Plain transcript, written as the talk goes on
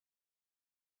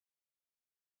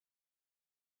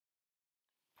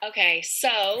Okay,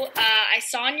 so I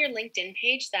saw on your LinkedIn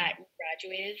page that you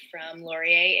graduated from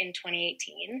Laurier in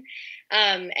 2018,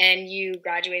 and you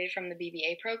graduated from the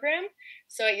BBA program.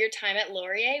 So, at your time at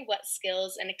Laurier, what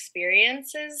skills and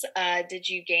experiences did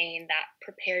you gain that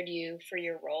prepared you for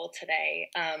your role today?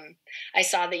 I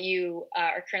saw that you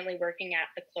are currently working at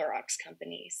the Clorox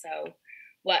Company. So,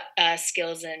 what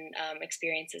skills and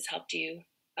experiences helped you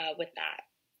with that?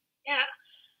 Yeah.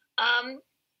 Um,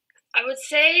 I would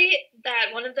say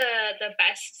that one of the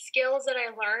best skills that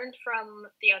I learned from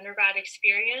the undergrad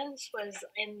experience was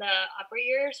in the upper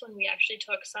years when we actually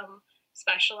took some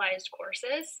specialized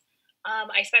courses.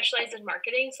 I specialized in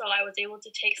marketing, so I was able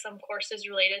to take some courses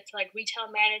related to like retail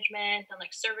management and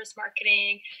like service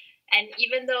marketing. And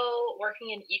even though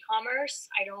working in e-commerce,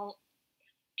 I don't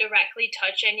directly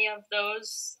touch any of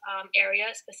those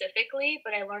areas specifically,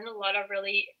 but I learned a lot of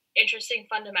really interesting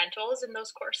fundamentals in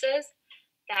those courses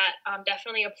that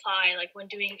definitely apply like when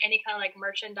doing any kind of like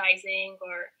merchandising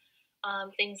or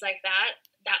things like that.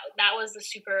 That was the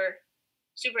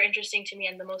super interesting to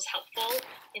me and the most helpful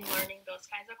in learning those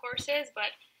kinds of courses.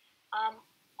 But um,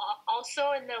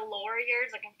 also in the lower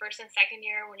years, like in first and second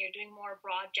year, when you're doing more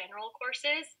broad general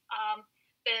courses,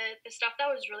 the stuff that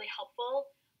was really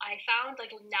helpful, I found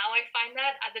like now I find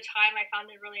that at the time I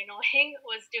found it really annoying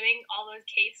was doing all those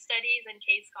case studies and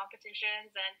case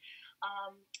competitions and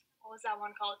um, what was that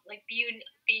one called? Like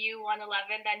BU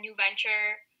 111, that new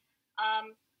venture.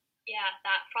 Um, yeah,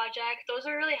 that project. Those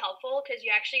are really helpful because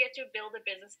you actually get to build a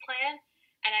business plan.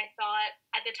 And I thought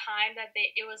at the time that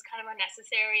it was kind of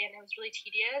unnecessary and it was really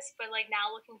tedious. But like now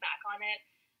looking back on it,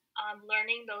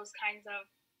 learning those kinds of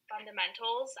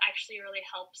fundamentals actually really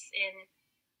helps in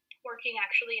working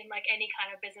actually in like any kind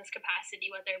of business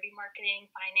capacity, whether it be marketing,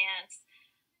 finance,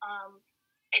 um,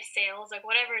 at sales, like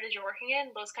whatever it is you're working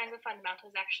in, those kinds of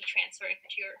fundamentals actually transfer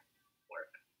into your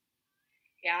work.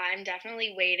 Yeah, I'm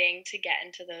definitely waiting to get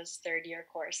into those third year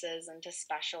courses and to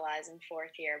specialize in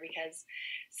fourth year because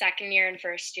second year and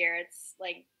first year it's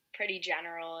like pretty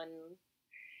general and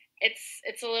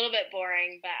it's a little bit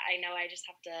boring, but I know I just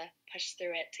have to push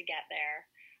through it to get there.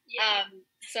 Yeah.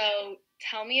 So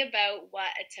tell me about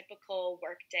what a typical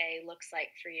workday looks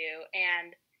like for you,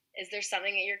 and is there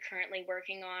something that you're currently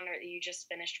working on or that you just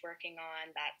finished working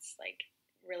on that's like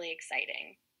really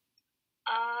exciting?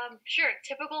 Sure.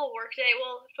 Typical workday.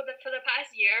 Well, for the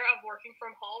past year of working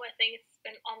from home, I think it's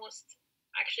been almost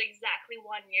actually exactly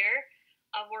 1 year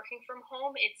of working from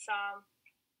home. It's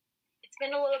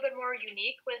been a little bit more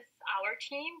unique with our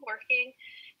team working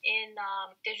in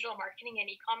digital marketing and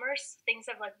e-commerce. Things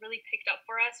have like really picked up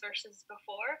for us versus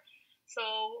before.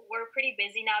 So we're pretty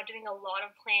busy now doing a lot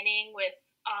of planning with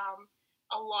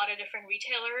a lot of different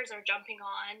retailers are jumping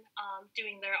on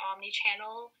doing their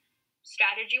omni-channel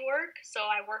strategy work. So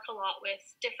I work a lot with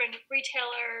different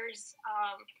retailers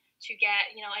to get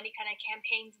any kind of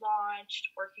campaigns launched,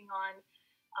 working on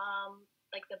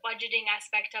like the budgeting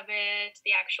aspect of it,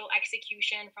 the actual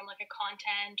execution from like a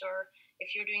content, or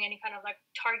if you're doing any kind of like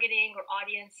targeting or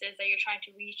audiences that you're trying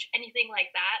to reach, anything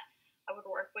like that, I would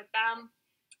work with them.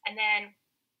 And then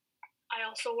I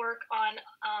also work on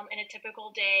in a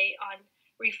typical day on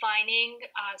refining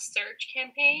search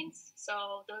campaigns.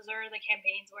 So those are the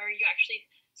campaigns where you actually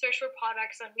search for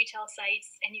products on retail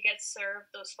sites and you get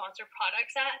served those sponsored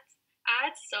products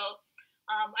ads. So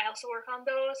I also work on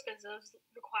those because those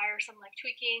require some like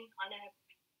tweaking on a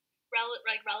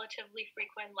relatively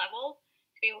frequent level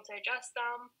to be able to adjust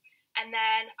them. And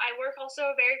then I work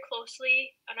also very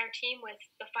closely on our team with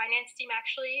the finance team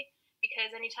actually,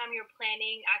 because anytime you're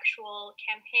planning actual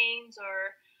campaigns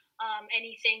or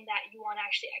anything that you want to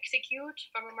actually execute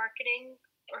from a marketing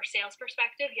or sales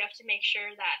perspective, you have to make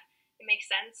sure that it makes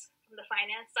sense from the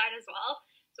finance side as well.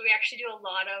 So we actually do a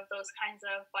lot of those kinds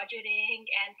of budgeting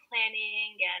and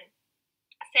planning and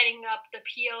setting up the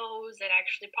POs and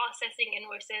actually processing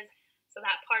invoices. So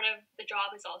that part of the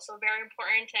job is also very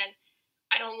important. And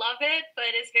I don't love it,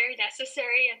 but it's very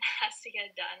necessary and has to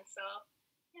get done. So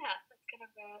yeah, that's kind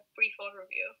of a brief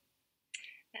overview.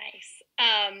 Nice.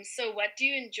 So what do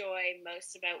you enjoy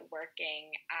most about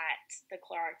working at the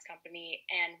Clorox Company,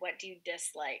 and what do you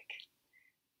dislike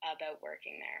about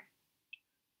working there?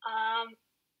 Um,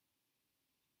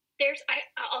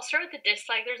 I'll start with the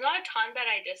dislike. There's not a ton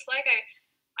that I dislike.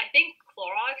 I think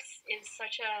Clorox is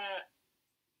such a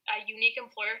unique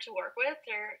employer to work with.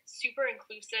 They're super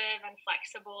inclusive and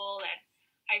flexible, and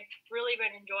I've really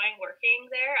been enjoying working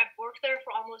there. I've worked there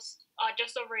for almost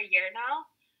just over a year now.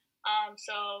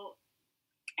 So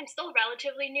I'm still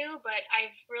relatively new, but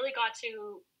I've really got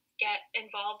to get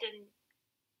involved in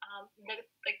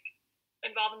the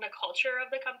involved in the culture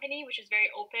of the company, which is very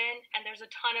open, and there's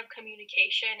a ton of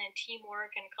communication and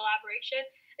teamwork and collaboration,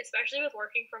 especially with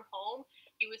working from home.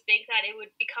 You would think that it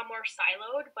would become more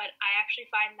siloed, but I actually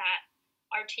find that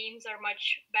our teams are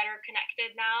much better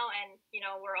connected now, and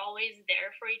we're always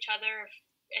there for each other if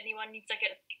anyone needs like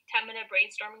a 10-minute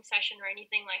brainstorming session or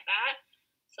anything like that.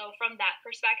 So from that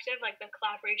perspective, like the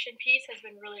collaboration piece has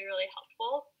been really, really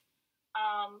helpful.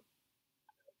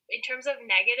 In terms of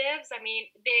negatives, I mean,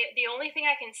 the only thing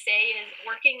I can say is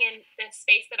working in the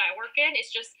space that I work in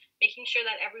is just making sure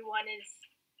that everyone is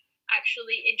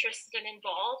actually interested and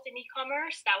involved in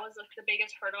e-commerce. That was like the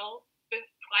biggest hurdle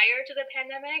prior to the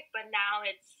pandemic, but now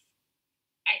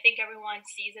I think everyone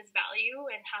sees its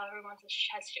value and how everyone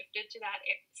has shifted to that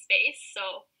space.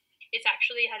 So it's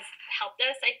actually has helped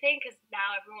us, I think, because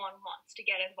now everyone wants to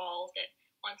get involved and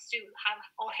wants to have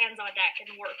all hands on deck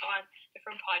and work on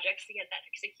different projects to get that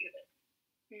executed.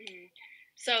 Mm-hmm.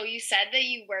 So you said that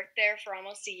you worked there for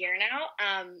almost a year now.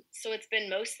 So it's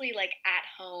been mostly like at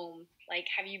home. Like,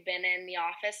 have you been in the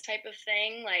office type of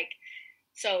thing? Like,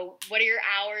 so what do your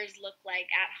hours look like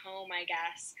at home, I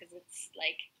guess? Because it's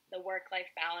like the work-life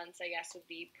balance, I guess, would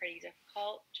be pretty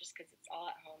difficult just because it's all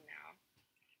at home now.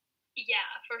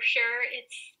 Yeah, for sure.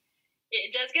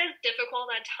 It does get difficult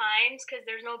at times because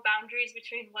there's no boundaries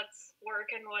between what's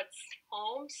work and what's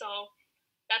home. So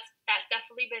that's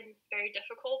definitely been very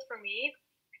difficult for me.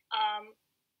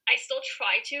 I still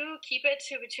try to keep it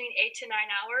to between 8 to 9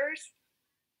 hours,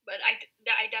 but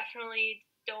I definitely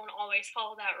don't always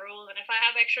follow that rule. And if I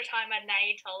have extra time at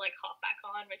night, I'll like hop back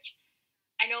on, which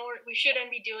I know we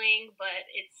shouldn't be doing, but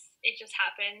it just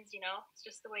happens. It's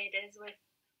just the way it is with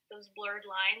those blurred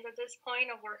lines at this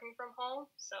point of working from home.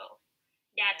 So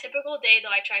yeah, typical day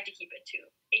though, I tried to keep it to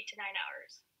 8 to 9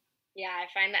 hours. Yeah,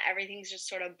 I find that everything's just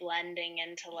sort of blending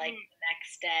into like the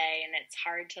next day, and it's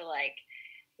hard to like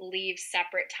leave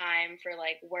separate time for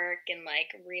like work and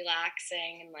like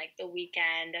relaxing and like the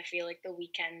weekend. I feel like the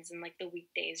weekends and like the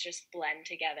weekdays just blend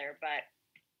together, but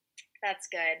that's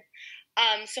good.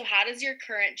 So how does your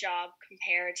current job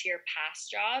compare to your past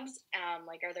jobs?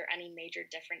 Like, are there any major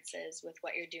differences with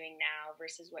what you're doing now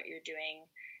versus what you're doing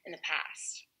in the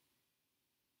past?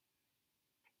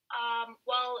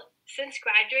 Well, since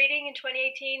graduating in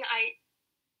 2018, I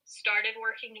started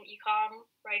working in ecom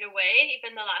right away.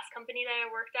 Even the last company that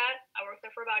I worked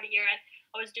there for about a year, and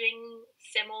I was doing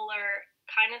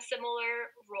kind of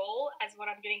similar role as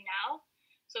what I'm doing now.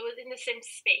 So it was in the same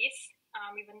space,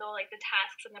 even though like the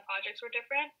tasks and the projects were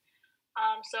different.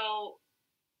 So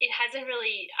it hasn't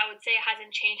really, I would say it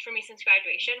hasn't changed for me since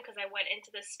graduation because I went into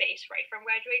this space right from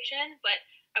graduation. But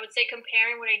I would say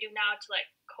comparing what I do now to like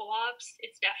co-ops,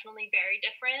 it's definitely very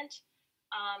different.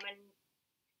 And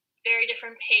very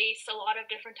different pace, a lot of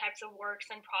different types of works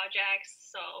and projects.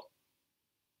 So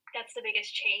that's the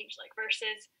biggest change. Like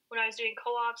versus when I was doing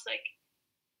co-ops, like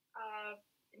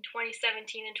in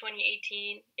 2017 and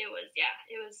 2018, it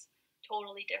was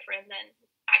totally different than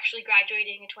actually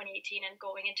graduating in 2018 and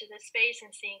going into this space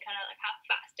and seeing kind of like how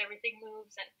fast everything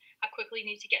moves and how quickly you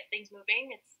need to get things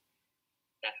moving. It's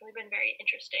definitely been very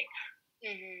interesting.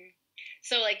 Mm-hmm.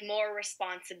 So like more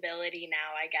responsibility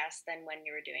now, I guess, than when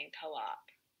you were doing co-op.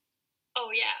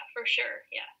 Oh yeah, for sure.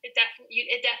 Yeah, it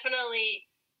definitely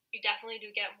you definitely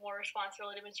do get more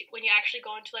responsibility when you actually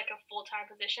go into like a full-time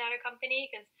position at a company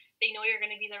because they know you're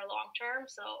going to be there long term.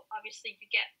 So obviously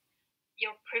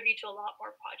you're privy to a lot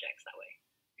more projects that way.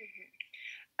 Mm-hmm.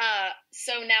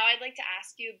 So now I'd like to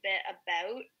ask you a bit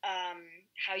about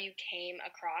how you came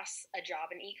across a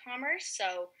job in e-commerce.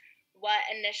 So what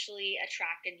initially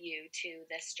attracted you to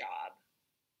this job?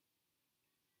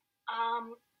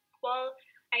 Well,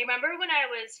 I remember when I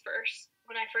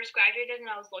first graduated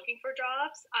and I was looking for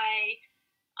jobs, I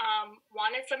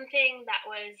wanted something that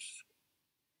was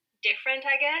different,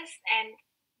 I guess, and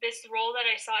this role that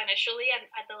I saw initially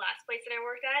at the last place that I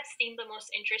worked at seemed the most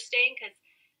interesting because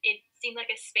it seemed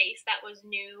like a space that was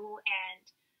new and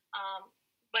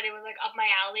but it was like up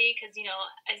my alley because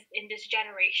as in this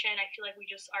generation I feel like we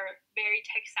just are very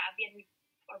tech savvy and we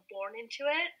are born into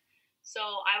it.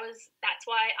 So that's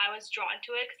why I was drawn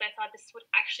to it because I thought this would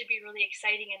actually be really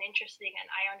exciting and interesting, and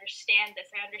I understand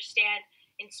this. I understand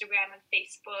Instagram and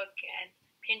Facebook and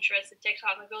Pinterest and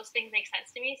TikTok. Like those things make sense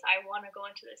to me, so I want to go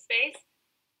into this space.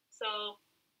 So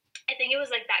I think it was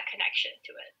like that connection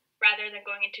to it rather than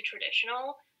going into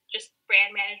traditional just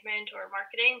brand management or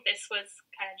marketing. This was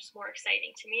kind of just more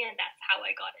exciting to me, and that's how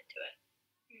I got into it.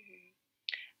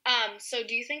 Mm-hmm. So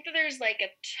do you think that there's like a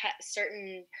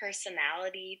certain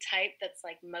personality type that's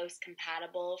like most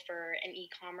compatible for an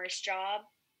e-commerce job?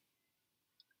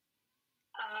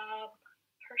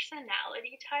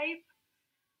 Personality type.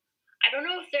 I don't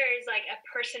know if there is like a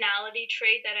personality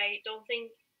trait that I don't think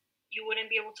you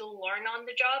wouldn't be able to learn on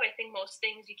the job. I think most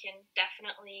things you can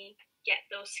definitely get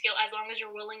those skills as long as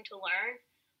you're willing to learn.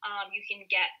 You can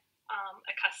get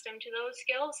accustomed to those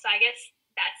skills. So I guess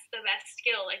that's the best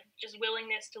skill, like just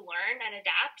willingness to learn and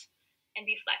adapt and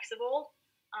be flexible.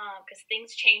 Because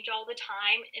things change all the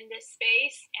time in this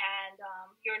space, and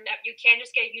you can't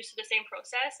just get used to the same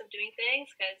process of doing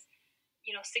things because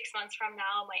 6 months from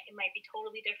now it might be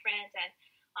totally different,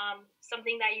 and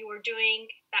something that you were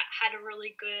doing that had a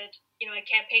really good a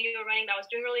campaign you were running that was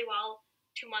doing really well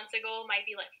 2 months ago might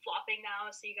be like flopping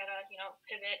now, so you gotta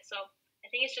pivot. So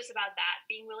I think it's just about that,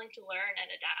 being willing to learn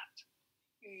and adapt.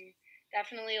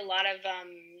 Definitely a lot of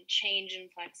change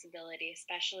and flexibility,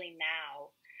 especially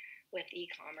now with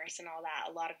e-commerce and all that.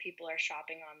 A lot of people are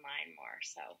shopping online more,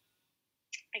 so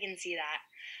I can see that.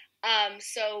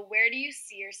 So where do you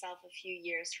see yourself a few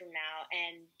years from now,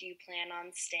 and do you plan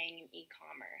on staying in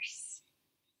e-commerce?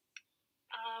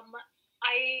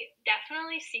 I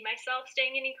definitely see myself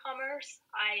staying in e-commerce.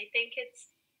 I think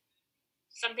it's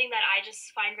something that I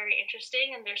just find very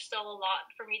interesting, and there's still a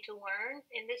lot for me to learn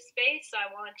in this space. So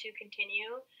I want to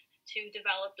continue to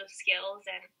develop those skills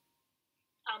and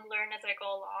learn as I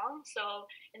go along. So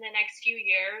in the next few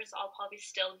years, I'll probably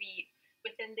still be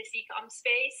within this e-com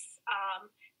space.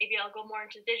 Maybe I'll go more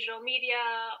into digital media,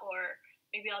 or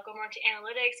maybe I'll go more into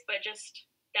analytics, but just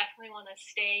definitely want to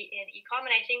stay in e-com.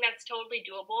 And I think that's totally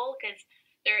doable because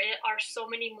there are so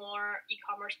many more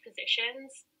e-commerce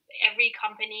positions. Every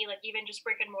company, like even just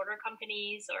brick and mortar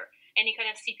companies or any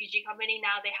kind of CPG company,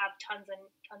 now they have tons and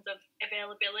tons of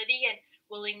availability and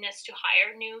willingness to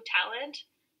hire new talent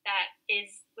that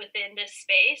is within this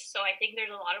space. So I think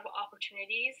there's a lot of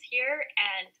opportunities here,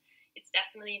 and it's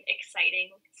definitely an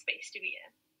exciting space to be in.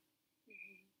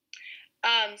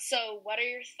 So what are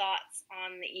your thoughts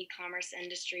on the e-commerce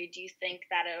industry? Do you think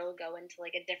that it'll go into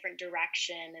like a different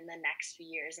direction in the next few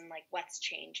years, and like what's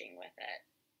changing with it?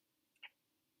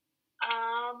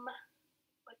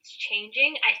 What's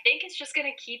changing? I think it's just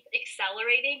gonna keep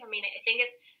accelerating. I mean, I think if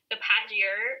the past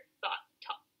year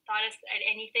taught us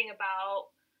anything about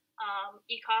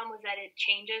e-com was that it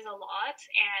changes a lot,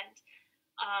 and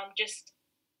just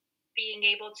being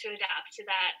able to adapt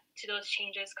to those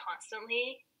changes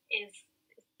constantly is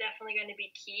definitely going to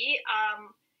be key.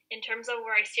 In terms of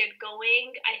where I see it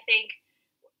going, I think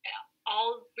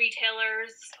all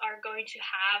retailers are going to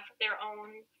have their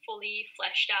own fully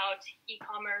fleshed out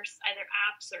e-commerce, either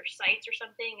apps or sites or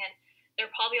something, and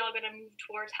they're probably all going to move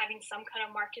towards having some kind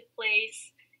of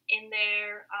marketplace in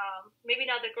there. Maybe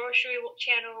not the grocery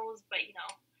channels, but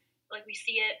like we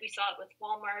saw it with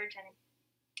Walmart, and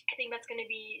I think that's going to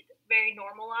be very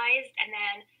normalized. And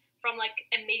then from like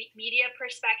a media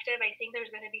perspective, I think there's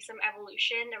going to be some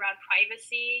evolution around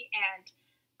privacy, and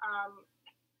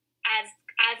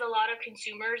as a lot of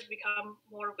consumers become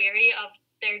more wary of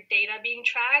their data being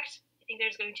tracked, I think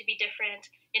there's going to be different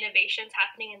innovations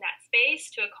happening in that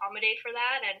space to accommodate for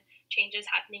that, and changes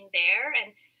happening there.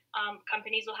 And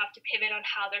companies will have to pivot on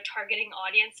how they're targeting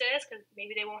audiences because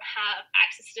maybe they won't have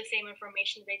access to the same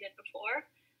information they did before.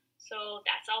 So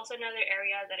that's also another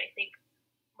area that I think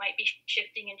might be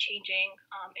shifting and changing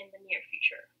in the near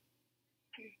future.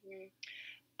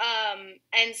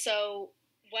 And so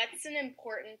what's an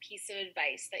important piece of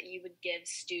advice that you would give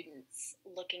students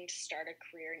looking to start a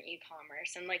career in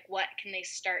e-commerce, and like what can they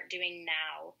start doing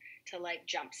now to like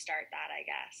jumpstart that, I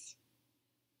guess?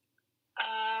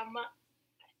 I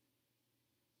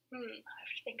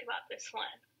have to think about this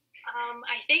one.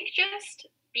 I think just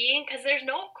being, because I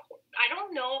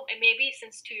don't know, and maybe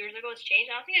since 2 years ago it's changed,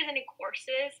 I don't think there's any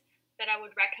courses that I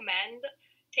would recommend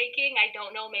taking. I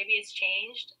don't know, maybe it's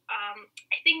changed.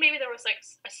 I think maybe there was like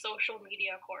a social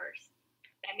media course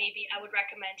that maybe I would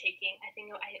recommend taking. I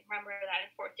think I remember that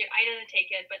in fourth year. I didn't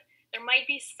take it, but there might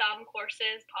be some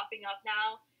courses popping up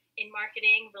now in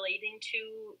marketing relating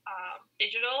to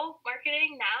digital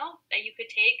marketing now that you could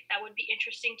take that would be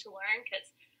interesting to learn,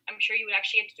 because I'm sure you would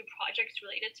actually get to do projects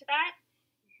related to that.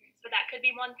 So that could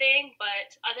be one thing.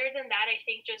 But other than that, I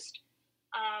think just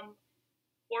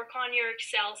work on your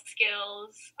Excel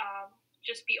skills,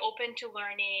 just be open to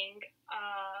learning.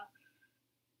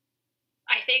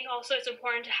 I think also it's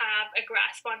important to have a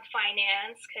grasp on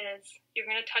finance, because you're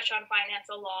going to touch on finance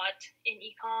a lot in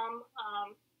e-com,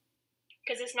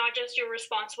 because it's not just you're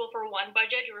responsible for one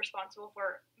budget, you're responsible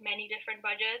for many different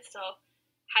budgets. So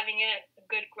having a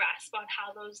good grasp on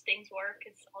how those things work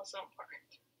is also important.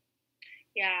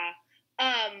 Yeah.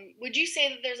 Would you say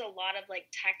that there's a lot of like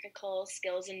technical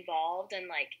skills involved, and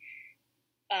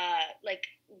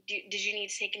did you need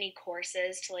to take any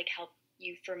courses to like help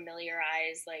you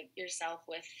familiarize like yourself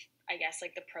with, I guess,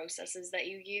 like the processes that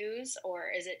you use,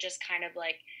 or is it just kind of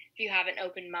like if you have an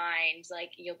open mind,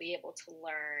 like you'll be able to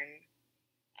learn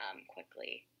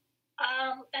quickly?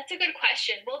 That's a good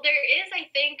question. Well, there is, I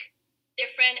think,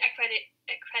 different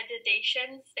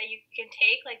accreditations that you can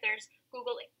take. Like there's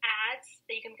Google Ads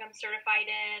that you can become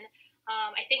certified in.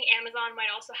 I think Amazon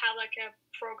might also have like a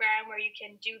program where you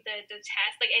can do the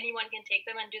test. Like anyone can take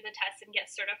them and do the test and get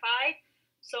certified.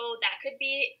 So that could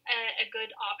be a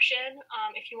good option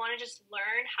if you want to just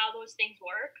learn how those things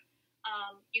work.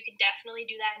 You can definitely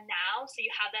do that now, so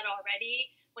you have that already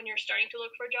when you're starting to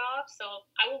look for jobs. So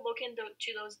I will look into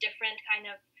those different kind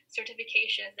of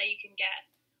certifications that you can get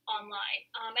online.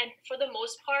 And for the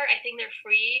most part, I think they're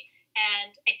free,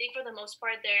 and I think for the most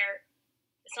part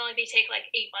it's not like they take like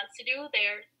 8 months to do.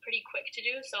 They're pretty quick to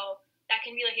do, so that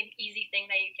can be like an easy thing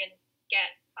that you can get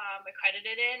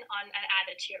accredited in on and add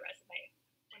it to your resume.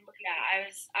 Yeah,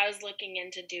 I was looking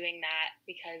into doing that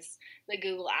because the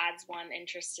Google Ads one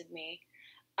interested me.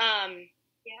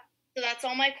 Yeah. So that's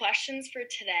all my questions for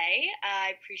today.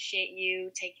 I appreciate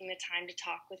you taking the time to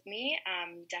talk with me.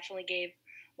 Definitely gave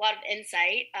a lot of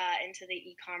insight into the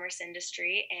e-commerce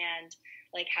industry and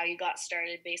like how you got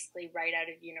started basically right out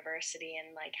of university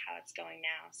and like how it's going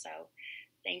now. So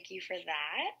thank you for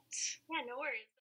that. Yeah, no worries.